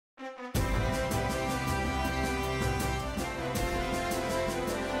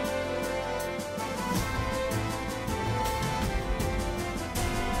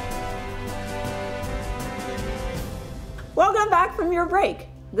Welcome back from your break.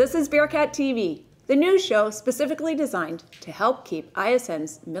 This is Bearcat TV, the news show specifically designed to help keep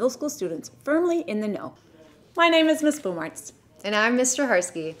ISM's middle school students firmly in the know. My name is Ms. Boomarts. And I'm Mr.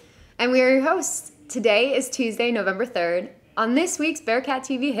 Harsky, and we are your hosts. Today is Tuesday, November 3rd. On this week's Bearcat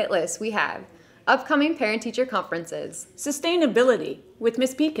TV hit list, we have upcoming parent-teacher conferences, Sustainability with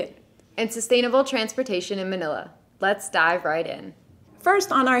Ms. Pekin, and sustainable transportation in Manila. Let's dive right in.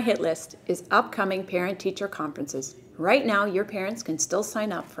 First on our hit list is upcoming parent-teacher conferences. Right now, your parents can still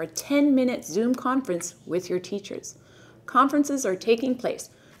sign up for a 10-minute Zoom conference with your teachers. Conferences are taking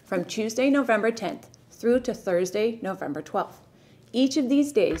place from Tuesday, November 10th through to Thursday, November 12th. Each of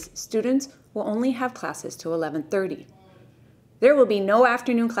these days, students will only have classes till 11:30. There will be no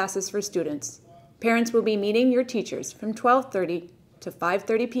afternoon classes for students. Parents will be meeting your teachers from 12:30 to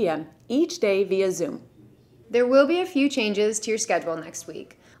 5:30 p.m. each day via Zoom. There will be a few changes to your schedule next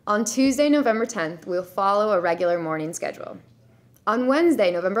week. On Tuesday, November 10th, we'll follow a regular morning schedule. On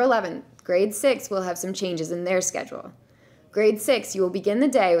Wednesday, November 11th, Grade 6 will have some changes in their schedule. Grade 6, you will begin the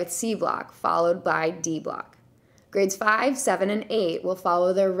day with C block, followed by D block. Grades 5, 7, and 8 will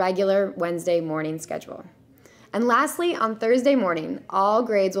follow their regular Wednesday morning schedule. And lastly, on Thursday morning, all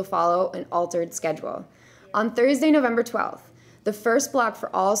grades will follow an altered schedule. On Thursday, November 12th, the first block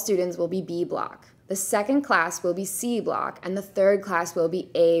for all students will be B block. The second class will be C block, and the third class will be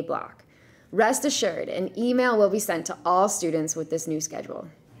A block. Rest assured, an email will be sent to all students with this new schedule.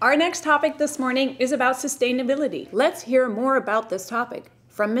 Our next topic this morning is about sustainability. Let's hear more about this topic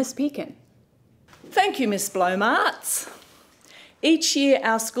from Ms. Pekin. Thank you, Ms. Blomarts. Each year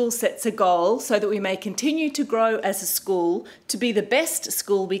our school sets a goal so that we may continue to grow as a school to be the best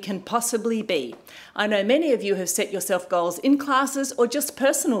school we can possibly be. I know many of you have set yourself goals in classes or just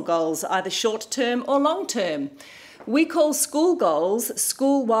personal goals, either short-term or long-term. We call school goals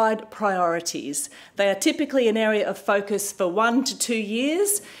school-wide priorities. They are typically an area of focus for 1 to 2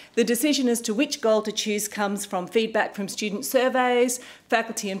 years. The decision as to which goal to choose comes from feedback from student surveys,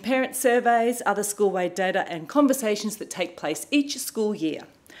 faculty and parent surveys, other school-wide data and conversations that take place each school year.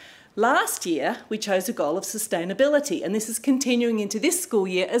 Last year, we chose a goal of sustainability, and this is continuing into this school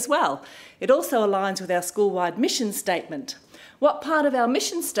year as well. It also aligns with our school-wide mission statement. What part of our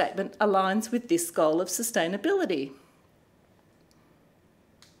mission statement aligns with this goal of sustainability?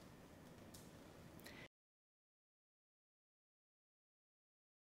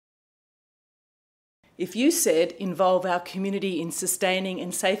 If you said involve our community in sustaining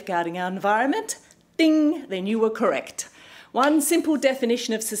and safeguarding our environment, ding, then you were correct. One simple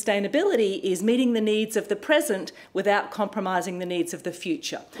definition of sustainability is meeting the needs of the present without compromising the needs of the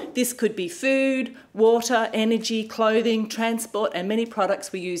future. This could be food, water, energy, clothing, transport, and many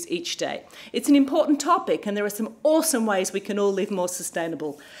products we use each day. It's an important topic, and there are some awesome ways we can all live more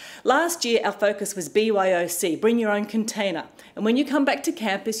sustainable. Last year, our focus was BYOC, bring your own container. And when you come back to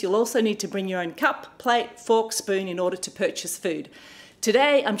campus, you'll also need to bring your own cup, plate, fork, spoon in order to purchase food.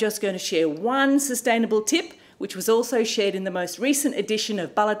 Today, I'm just going to share one sustainable tip which was also shared in the most recent edition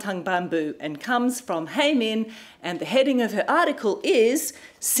of Balatang Bamboo and comes from Hey Min, and the heading of her article is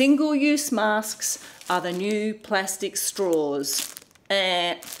Single-Use Masks Are the New Plastic Straws.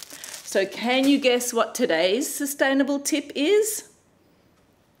 So can you guess what today's sustainable tip is?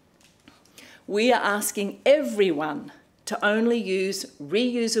 We are asking everyone to only use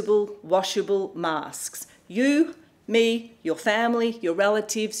reusable, washable masks. You, me, your family, your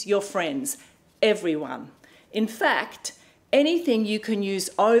relatives, your friends, everyone. In fact, anything you can use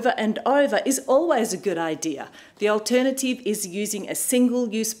over and over is always a good idea. The alternative is using a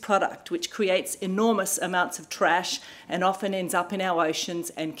single-use product, which creates enormous amounts of trash and often ends up in our oceans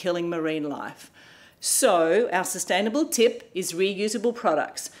and killing marine life. So, our sustainable tip is reusable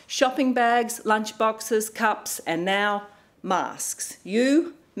products. Shopping bags, lunch boxes, cups, and now masks.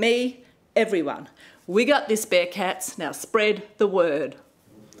 You, me, everyone. We got this, Bearcats. Now spread the word.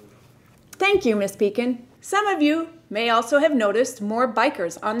 Thank you, Ms. Pekin. Some of you may also have noticed more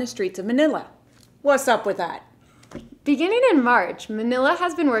bikers on the streets of Manila. What's up with that? Beginning in March, Manila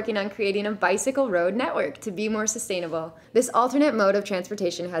has been working on creating a bicycle road network to be more sustainable. This alternate mode of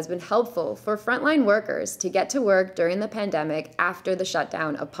transportation has been helpful for frontline workers to get to work during the pandemic after the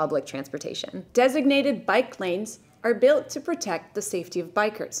shutdown of public transportation. Designated bike lanes are built to protect the safety of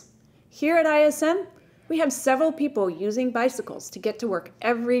bikers. Here at ISM, we have several people using bicycles to get to work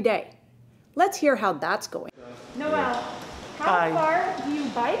every day. Let's hear how that's going. Noel, how far do you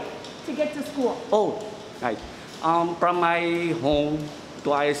bike to get to school? Oh, right. From my home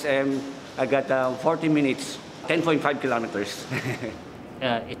to ISM, I got 40 minutes, 10.5 kilometers.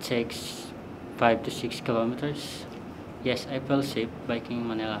 It takes 5 to 6 kilometers. Yes, I feel safe biking in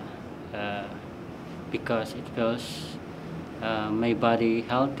Manila because it feels my body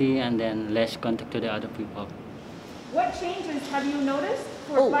healthy, and then less contact to the other people. What changes have you noticed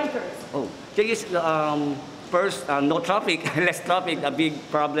for bikers? Thing is, first, no traffic, less traffic. A big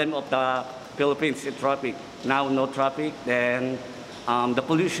problem of the Philippines is traffic. Now no traffic. Then the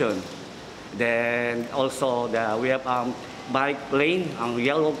pollution. Then also we have bike lane,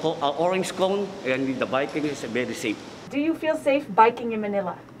 yellow, orange cone, and the biking is very safe. Do you feel safe biking in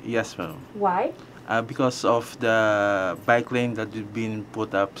Manila? Yes, ma'am. Why? Because of the bike lane that has been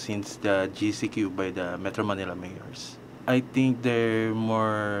put up since the GCQ by the Metro Manila mayors. I think they're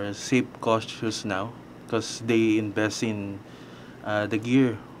more safe cautious now because they invest in the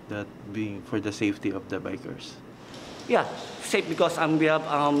gear that being for the safety of the bikers. Yeah, safe because we have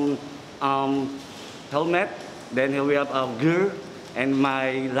helmet, then we have gear, and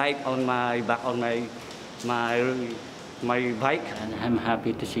my light on my back on my bike. And I'm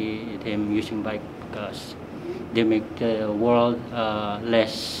happy to see them using bike because they make the world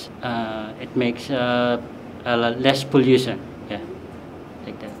less. It makes less pollution. Yeah,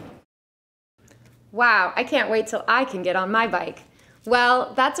 like that. Wow, I can't wait till I can get on my bike.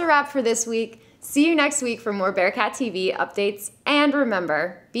 Well, that's a wrap for this week. See you next week for more Bearcat TV updates. And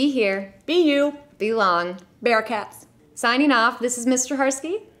remember, be here, Be you, belong. Bearcats. Signing off, this is Mr.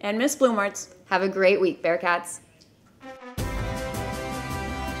 Harsky. And Miss Bloomarts. Have a great week, Bearcats.